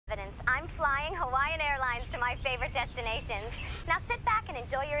I'm flying Hawaiian Airlines to my favorite destinations. Now sit back and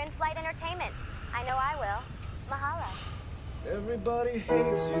enjoy your in-flight entertainment. I know I will. Mahalo. Everybody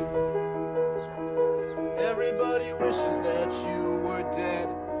hates you. Everybody wishes that you were dead.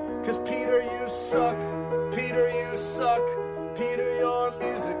 'Cause Peter, you suck. Peter, you suck. Peter, your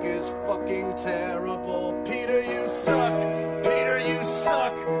music is fucking terrible. Peter, you suck. Peter, you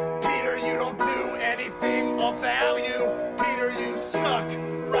suck. Peter, you don't do anything of value. Peter, you suck.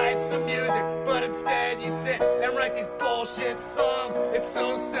 Write some music, but instead you sit and write these bullshit songs. It's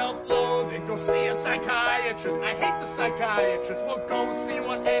so self-loathing. Go see a psychiatrist. I hate the psychiatrist. Well, go see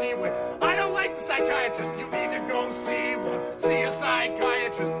one anyway. I don't like the psychiatrist. You need to go see one. See a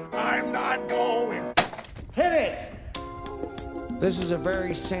psychiatrist. I'm not going. Hit it! This is a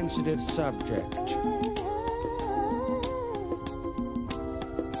very sensitive subject.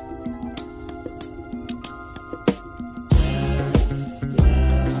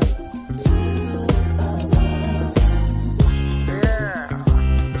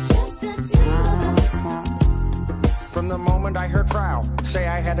 From the moment I heard Frau say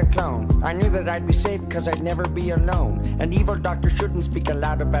I had a clone, I knew that I'd be safe because I'd never be alone. An evil doctor shouldn't speak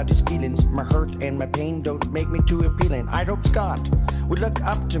aloud about his feelings. My hurt and my pain don't make me too appealing. I'd hope Scott would look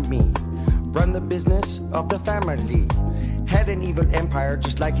up to me, run the business of the family. Had an evil empire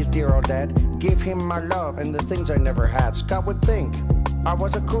just like his dear old dad. Give him my love and the things I never had. Scott would think I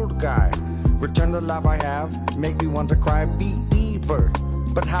was a cool guy. Return the love I have, make me want to cry. Be evil,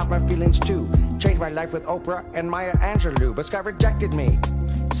 but have my feelings too. Changed my life with Oprah and Maya Angelou, but Scott rejected me.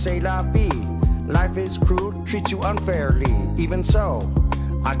 C'est la vie. Life is cruel, treats you unfairly. Even so,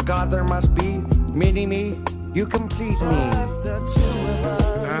 I God there must be mini me. You complete me.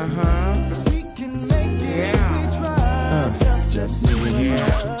 We can make it if we try. Just me and you.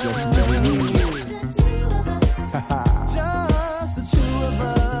 Just me and you. Just the two of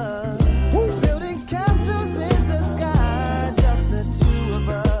us. Building castles in the sky. Just the two of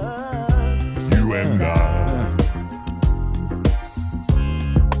us. You and I.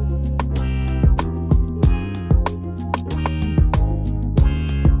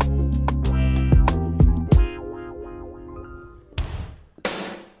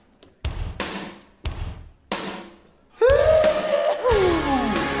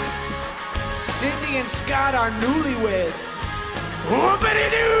 Cindy and Scott are newlyweds.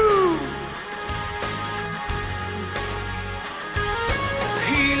 Whoopity-doo!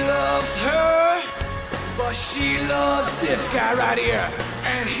 He loves her, but she loves this guy right here.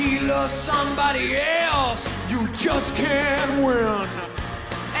 And he loves somebody else. You just can't win.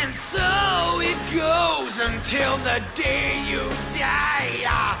 And so it goes until the day you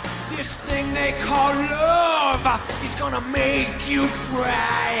die. This thing they call love is gonna make you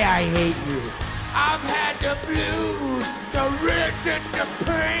cry. I hate you. I've had the blues, the reds and the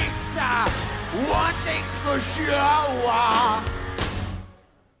pinks. One thing's for sure.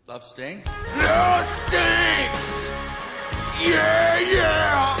 Love stinks? Love stinks! Yeah,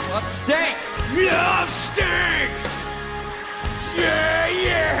 yeah! Love stinks! Love stinks! Yeah,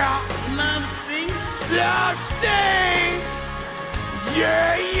 yeah! Love stinks? Love stinks!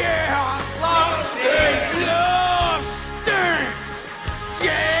 Yeah, yeah! Love stinks! Love stinks!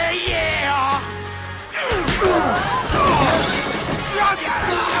 Yeah, yeah!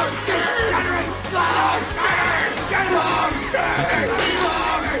 Love stinks! Love stinks! Love stinks!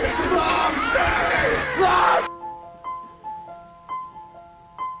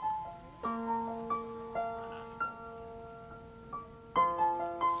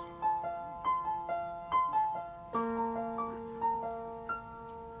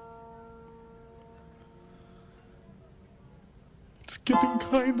 It's getting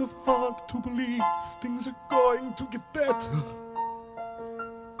kind of hard to believe things are going to get better.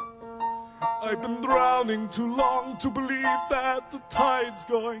 I've been drowning too long to believe that the tide's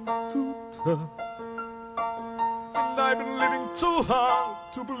going to turn. And I've been living too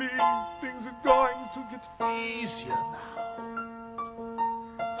hard to believe things are going to get easier now.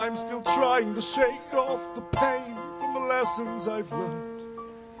 I'm still trying to shake off the pain from the lessons I've learned.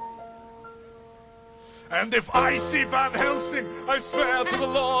 And if I see Van Helsing, I swear to the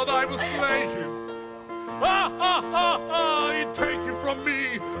Lord I will slay him. Ha ha ha ha, he'd take you from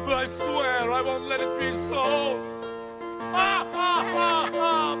me, but I swear I won't let it be so. Ha ha ha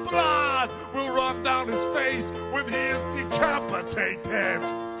ha, blood will run down his face when he is decapitated.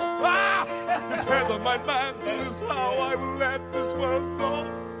 Ah, his head on my mantle is how I will let this world know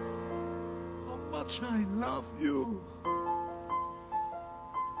how much I love you.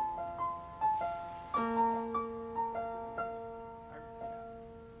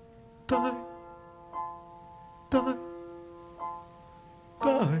 Die, die,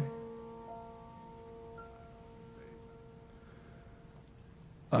 die.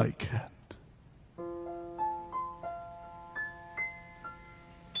 I can't.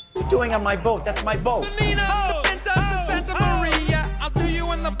 What are you doing on my boat? That's my boat. Nina, into the Santa Maria. I'll do you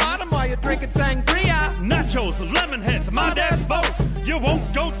in the bottom while you're drinking sangria. Nachos, lemon heads, my dad's boat. You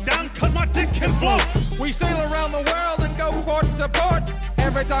won't go down cause my dick can float. We sail around the world and go port to port.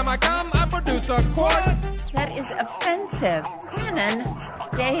 Every time I come, I produce a quart. That is offensive. Cannon,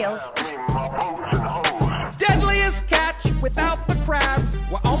 Dale. Deadliest catch without the crabs.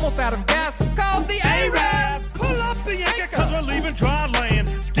 We're almost out of gas, called the Arabs. Pull up the anchor cause we're leaving dry land.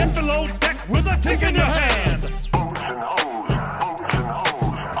 Get below deck with a tick in your hand.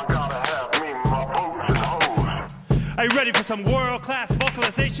 Are you ready for some world-class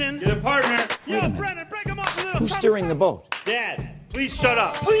vocalization? Get a partner. Yo, Brennan, break him up a little. Who's steering the boat? Dad, please shut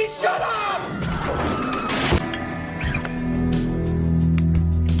up. Please shut up!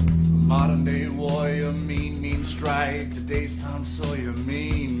 Modern day warrior, mean stride. Today's Tom Sawyer,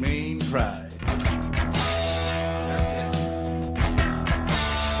 mean pride. That's it.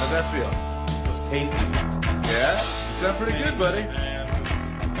 How's that feel? Feels tasty. Yeah? You sound pretty good, buddy.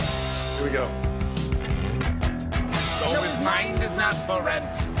 Here we go. Though his mind is not for rent,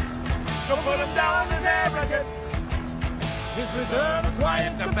 don't put him down as arrogant. His reserve a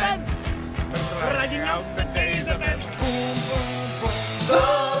quiet defense, dragging out the day's events. Boom, boom, boom.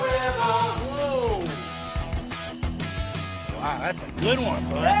 Whoa! Wow, that's a good one,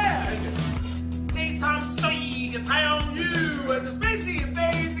 bud. These Tom Sawyer is high on you, and the spacey and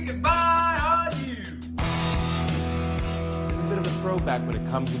basic is by on you. It's a bit of a throwback when it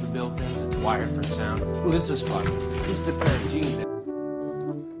comes with the built-ins. It's wired for sound. Ooh, this is fun. This is a pair of jeans.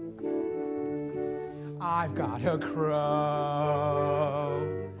 I've got a crow.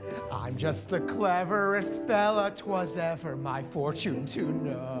 I'm just the cleverest fella 'twas ever my fortune to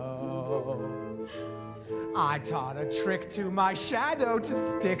know. I taught a trick to my shadow to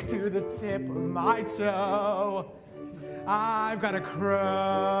stick to the tip of my toe. I've got a crow.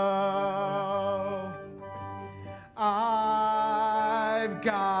 I've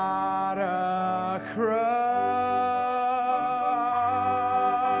got a crow.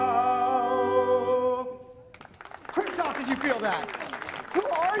 Christoph, did you feel that? Who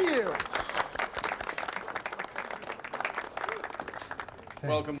are you?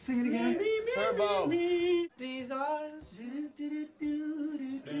 Welcome. Sing it again. Turbo. These eyes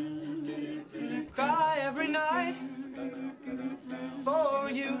cry every night for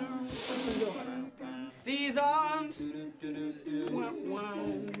you. These arms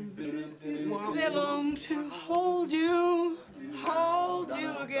they long to hold you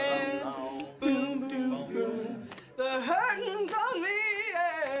again. Boom, boom, boom. The hurting's on me,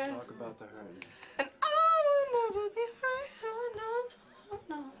 yeah. Talk about the hurt. And I will never be right. Oh, no.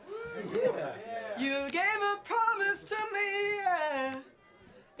 You gave a promise to me, yeah,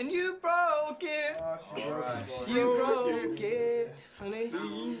 and you broke it. You broke it, honey.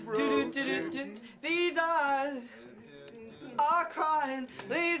 These eyes are crying.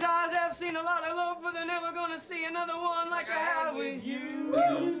 These eyes have seen a lot of love, but they're never gonna see another one like I have with you.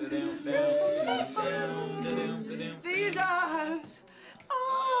 These eyes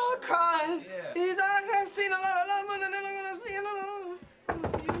are crying. These eyes have seen a lot of love, but they're never gonna see another one.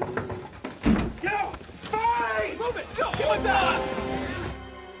 Go! Fight! Move it! Go! What's up?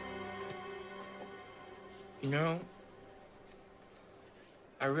 You know,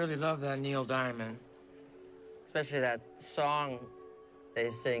 I really love that Neil Diamond. Especially that song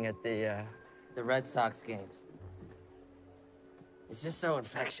they sing at the Red Sox games. It's just so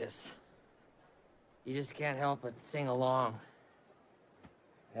infectious. You just can't help but sing along.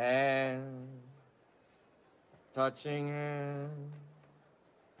 Hands, touching hands,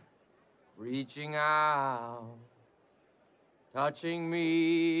 reaching out, touching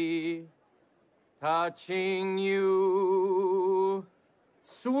me, touching you.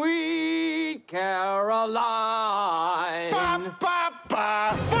 Sweet Caroline. Fuck!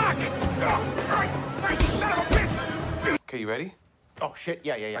 Okay, you ready? Oh, shit.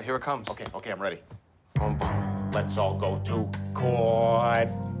 Yeah. Here it comes. Okay, I'm ready. Boom, boom. Let's all go to court.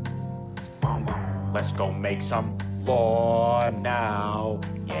 Let's go make some law now.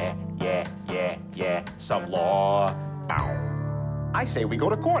 Yeah. Some law. I say we go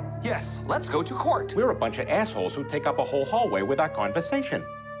to court. Yes, let's go to court. We're a bunch of assholes who take up a whole hallway with our conversation.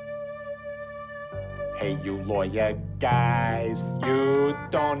 Hey, you lawyer guys, you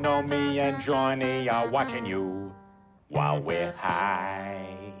don't know me and Johnny are watching you while we're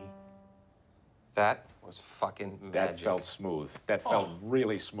high. That was fucking magic. That felt smooth. That felt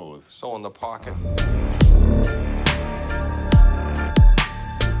really smooth. So in the pocket.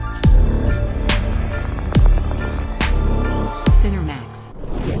 Sinnermax.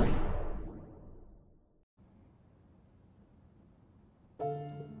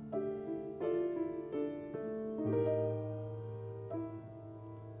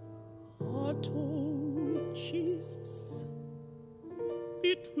 told Jesus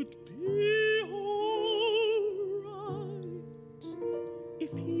it would be all right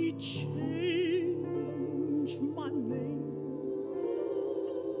if he changed my name.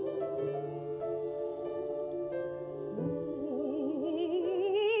 Oh,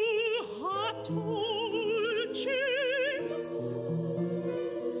 I told Jesus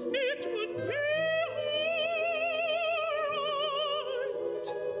it would be all right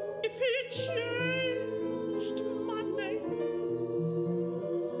if he changed my name.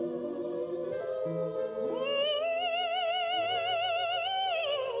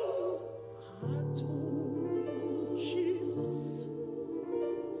 I told Jesus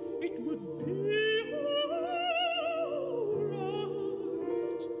it would be all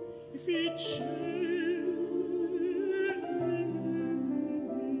right if he changed my name.